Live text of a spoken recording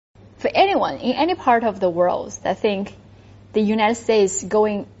For anyone in any part of the world that think the United States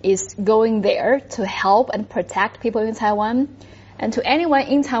is going there to help and protect people in Taiwan, and to anyone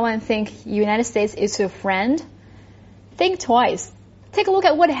in Taiwan think United States is your friend, think twice. Take a look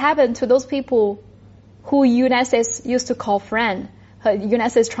at what happened to those people who United States used to call friend, United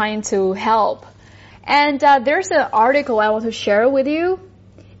States trying to help. And there's an article I want to share with you,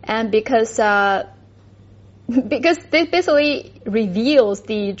 and because this basically reveals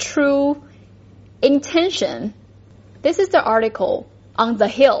the true intention. This is the article on The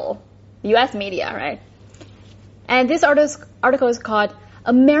Hill, U.S. media, right? And this article is called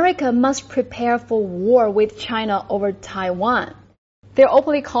 "America Must Prepare for War with China Over Taiwan." They're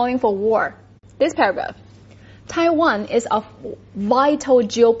openly calling for war. This paragraph: Taiwan is of vital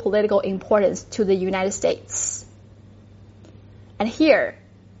geopolitical importance to the United States. And here,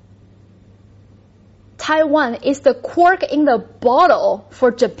 Taiwan is the cork in the bottle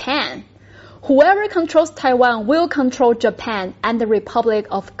for Japan. Whoever controls Taiwan will control Japan and the Republic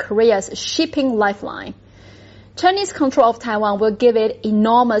of Korea's shipping lifeline. Chinese control of Taiwan will give it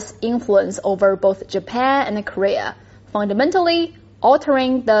enormous influence over both Japan and Korea, fundamentally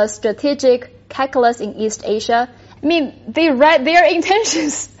altering the strategic calculus in East Asia. I mean, they read their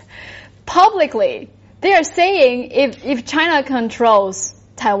intentions publicly. They are saying if China controls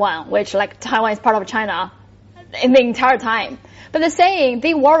Taiwan, which like Taiwan is part of China in the entire time, but they're saying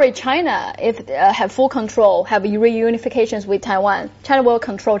they worry China if have full control, have reunifications with Taiwan, China will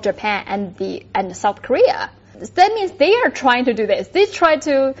control Japan and South Korea. That means they are trying to do this. They try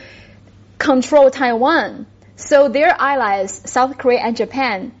to control Taiwan, so their allies, South Korea and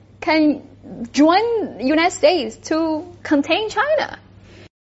Japan, can join the United States to contain China.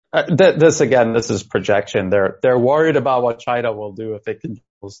 This is projection. They're worried about what China will do if it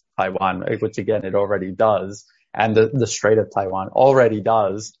controls Taiwan, which again it already does, and the Strait of Taiwan already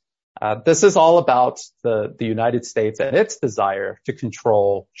does. This is all about the United States and its desire to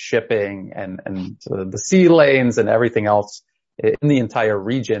control shipping and the sea lanes and everything else in the entire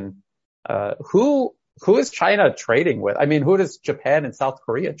region. Who is China trading with? I mean, who does Japan and South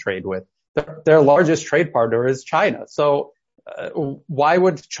Korea trade with? Their largest trade partner is China. So why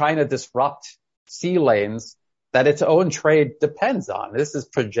would China disrupt sea lanes that its own trade depends on? This is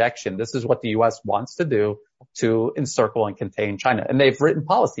projection. This is what the U.S. wants to do to encircle and contain China. And they've written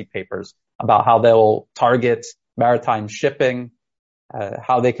policy papers about how they'll target maritime shipping,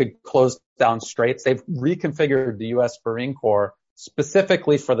 how they could close down straits. They've reconfigured the U.S. Marine Corps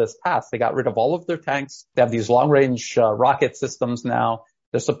specifically for this task. They got rid of all of their tanks. They have these long-range rocket systems now.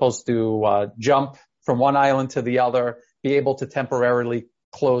 They're supposed to jump from one island to the other, be able to temporarily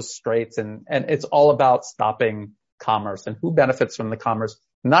close straits, and it's all about stopping commerce. And who benefits from the commerce?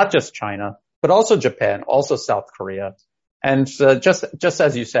 Not just China, but also Japan, also South Korea. And just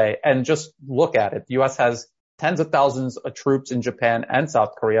as you say, and just look at it, the U.S. has tens of thousands of troops in Japan and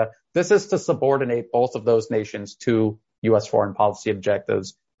South Korea. This is to subordinate both of those nations to U.S. foreign policy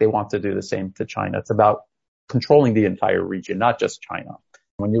objectives. They want to do the same to China. It's about controlling the entire region, not just China.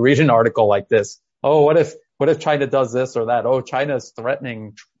 When you read an article like this, oh, what if China does this or that? Oh, China is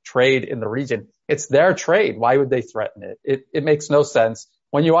threatening trade in the region. It's their trade. Why would they threaten it? It makes no sense.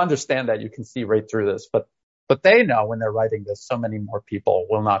 When you understand that, you can see right through this. But they know when they're writing this, so many more people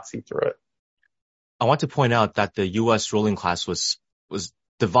will not see through it. I want to point out that the U.S. ruling class was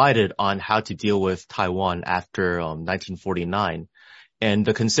divided on how to deal with Taiwan after 1949. And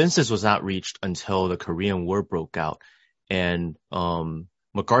the consensus was not reached until the Korean War broke out. And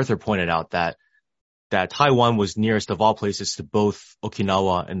MacArthur pointed out that Taiwan was nearest of all places to both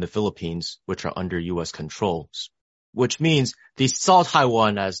Okinawa and the Philippines, which are under U.S. control, which means they saw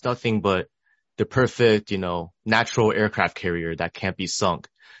Taiwan as nothing but the perfect, natural aircraft carrier that can't be sunk.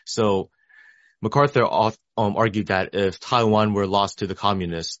 So MacArthur argued that if Taiwan were lost to the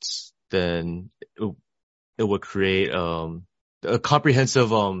communists, then it would create a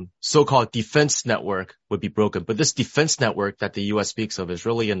comprehensive so-called defense network would be broken. But this defense network that the U.S. speaks of is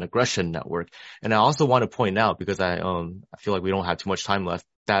really an aggression network. And I also want to point out, because I feel like we don't have too much time left,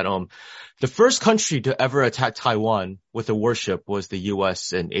 that the first country to ever attack Taiwan with a warship was the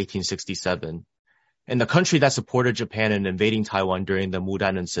U.S. in 1867. And the country that supported Japan in invading Taiwan during the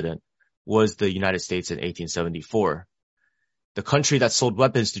Mudan incident was the United States in 1874. The country that sold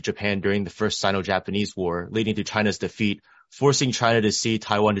weapons to Japan during the First Sino-Japanese War, leading to China's defeat, forcing China to cede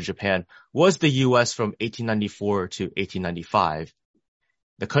Taiwan to Japan, was the U.S. from 1894 to 1895.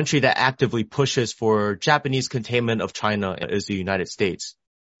 The country that actively pushes for Japanese containment of China is the United States,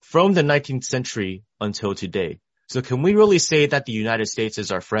 from the 19th century until today. So can we really say that the United States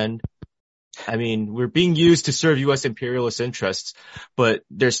is our friend? I mean, we're being used to serve U.S. imperialist interests, but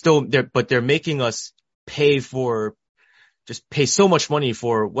they're making us pay so much money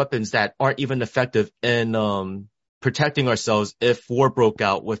for weapons that aren't even effective in, protecting ourselves if war broke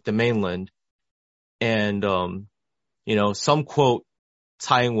out with the mainland. And, some quote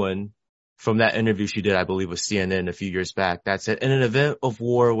Tsai Ing-wen from that interview she did, I believe, with CNN a few years back, that said, in an event of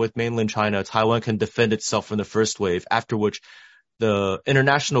war with mainland China, Taiwan can defend itself from the first wave, after which the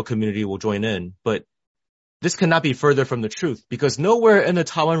international community will join in. But this cannot be further from the truth, because nowhere in the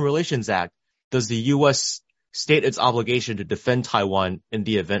Taiwan Relations Act does the U.S. state its obligation to defend Taiwan in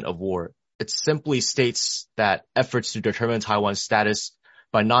the event of war. It simply states that efforts to determine Taiwan's status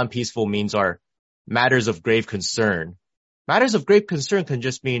by non-peaceful means are matters of grave concern. Matters of grave concern can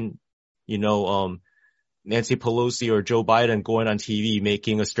just mean, Nancy Pelosi or Joe Biden going on TV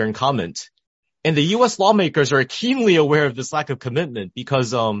making a stern comment. And the U.S. lawmakers are keenly aware of this lack of commitment,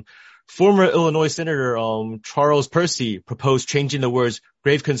 because former Illinois Senator Charles Percy proposed changing the words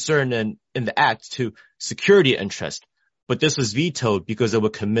grave concern in the act to security interest. But this was vetoed because it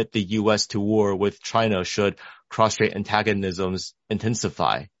would commit the U.S. to war with China should cross-strait antagonisms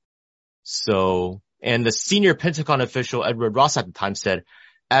intensify. And the senior Pentagon official Edward Ross at the time said,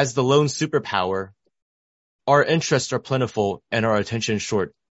 as the lone superpower, our interests are plentiful and our attention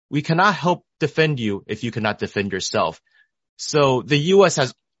short. We cannot help defend you if you cannot defend yourself. So the U.S.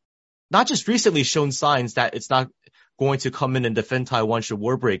 has not just recently shown signs that it's not going to come in and defend Taiwan should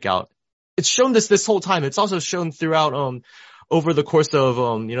war break out. It's shown this whole time. It's also shown throughout, over the course of,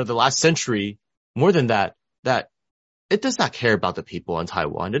 the last century, more than that it does not care about the people in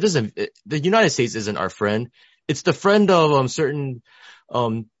Taiwan. The United States isn't our friend. It's the friend of, certain,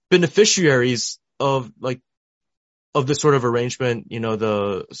 beneficiaries of this sort of arrangement,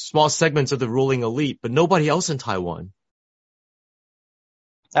 the small segments of the ruling elite, but nobody else in Taiwan.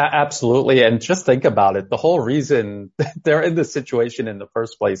 Absolutely. And just think about it. The whole reason they're in this situation in the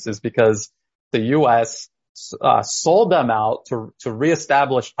first place is because the U.S. sold them out to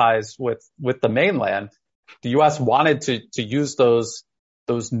reestablish ties with the mainland. The U.S. wanted to use those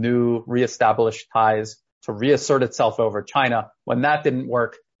new reestablished ties to reassert itself over China. When that didn't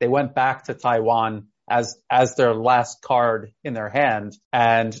work, they went back to Taiwan as their last card in their hand.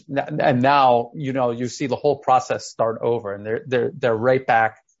 And now, you see the whole process start over, and they're right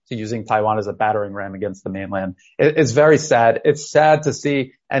back to using Taiwan as a battering ram against the mainland. It's very sad. It's sad to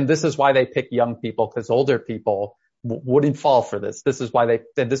see. And this is why they pick young people, because older people wouldn't fall for this. This is why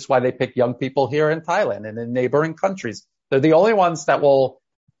they pick young people here in Thailand and in neighboring countries. They're the only ones that will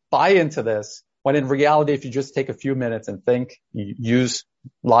buy into this, when in reality, if you just take a few minutes and think, use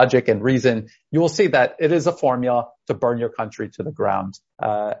logic and reason, you will see that it is a formula to burn your country to the ground.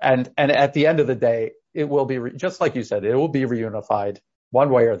 And at the end of the day, it will be, just like you said, it will be reunified one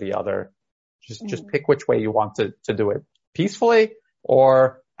way or the other. Just pick which way you want to do it, peacefully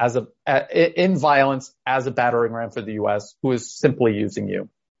or in violence, as a battering ram for the U.S., who is simply using you.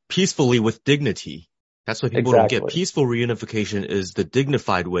 Peacefully with dignity. That's what people don't get. Peaceful reunification is the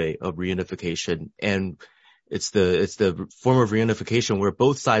dignified way of reunification. And it's the form of reunification where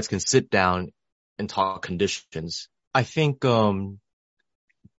both sides can sit down and talk conditions. I think,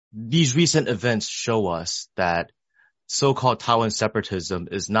 these recent events show us that so-called Taiwan separatism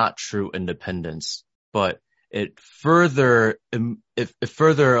is not true independence, but it further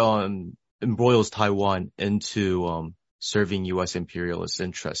embroils Taiwan into, serving U.S. imperialist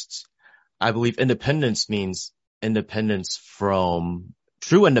interests. I believe true independence means independence from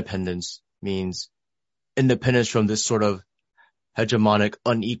this sort of hegemonic,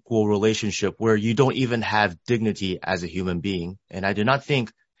 unequal relationship where you don't even have dignity as a human being. And I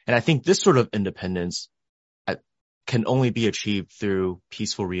think this sort of independence can only be achieved through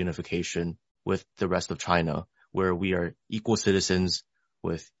peaceful reunification with the rest of China, where we are equal citizens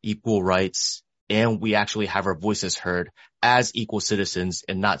with equal rights, and we actually have our voices heard as equal citizens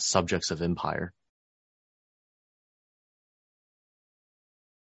and not subjects of empire.